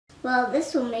Well,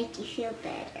 this will make you feel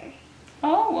better.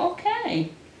 Oh,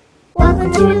 okay.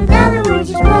 Welcome to Lyla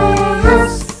Rosie's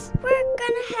Playhouse. We're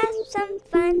gonna have some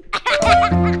fun.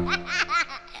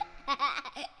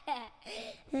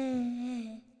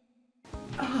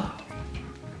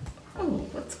 Oh,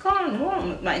 what's going on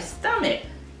with my stomach?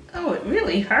 Oh, it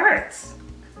really hurts.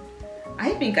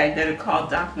 I think I better call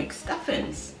Doc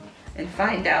McStuffins and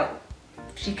find out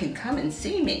if she can come and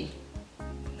see me.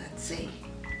 Let's see.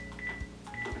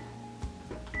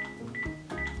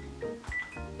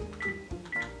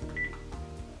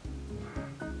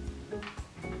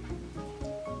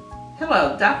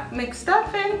 Hello, Doc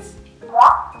McStuffins.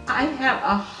 I have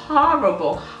a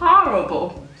horrible,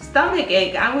 horrible stomach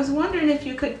ache. I was wondering if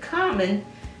you could come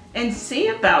and see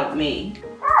about me.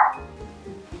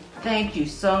 Thank you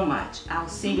so much. I'll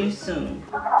see you soon.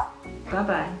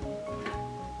 Bye-bye.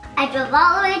 I drove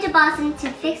all the way to Boston to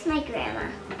fix my grandma.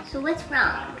 So what's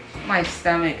wrong? My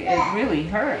stomach, it really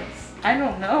hurts. I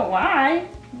don't know why,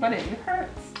 but it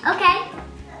hurts. Okay.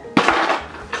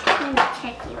 Let me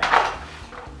check you out.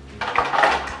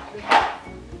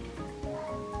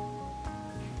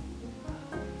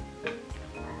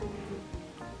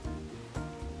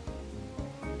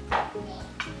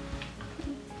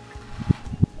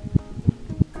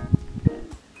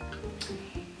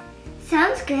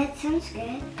 Sounds good, sounds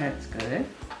good. That's good.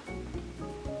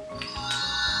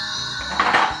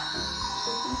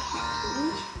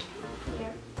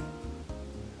 Here.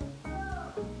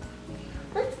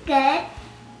 Looks good.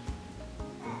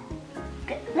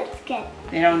 Looks good.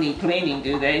 They don't need cleaning,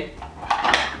 do they?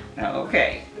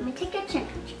 Okay. Let me take your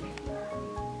temperature.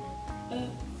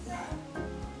 It's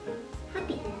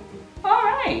happy. All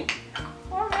right.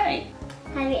 All right.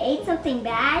 Have you ate something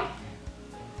bad?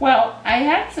 Well, I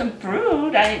had some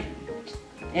fruit, and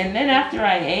then after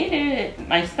I ate it,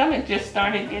 my stomach just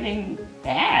started getting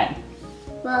bad.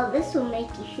 Well, this will make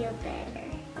you feel better.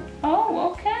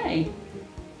 Oh, okay.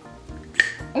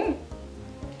 Mm.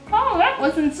 Oh, that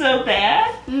wasn't so bad.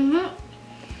 Mm-hmm.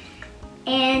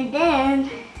 And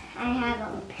then I have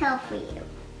a pill for you.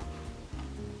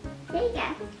 There you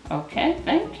go. Okay,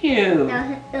 thank you.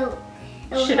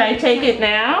 It'll Should I take it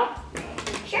now?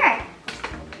 Sure.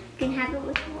 You can have it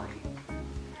with water.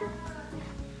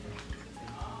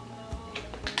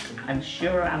 I'm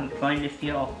sure I'm going to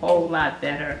feel a whole lot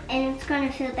better. And it's going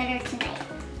to feel better tonight.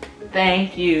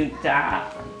 Thank you,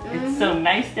 Doc. It's so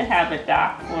nice to have a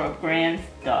doc for a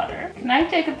granddaughter. Can I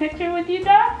take a picture with you,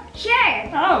 Doc?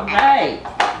 Sure. All right.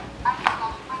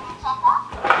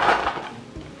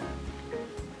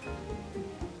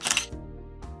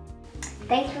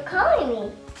 Thanks for calling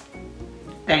me.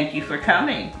 Thank you for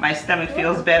coming. My stomach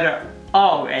feels better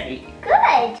already.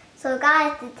 Good. So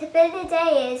guys, the tip of the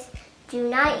day is do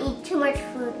not eat too much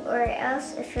food, or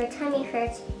else if your tummy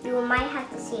hurts, you might have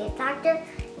to see a doctor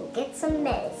and get some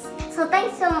meds. So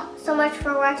thanks so much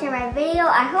for watching my video.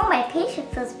 I hope my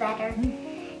patient feels better.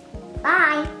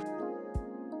 Bye.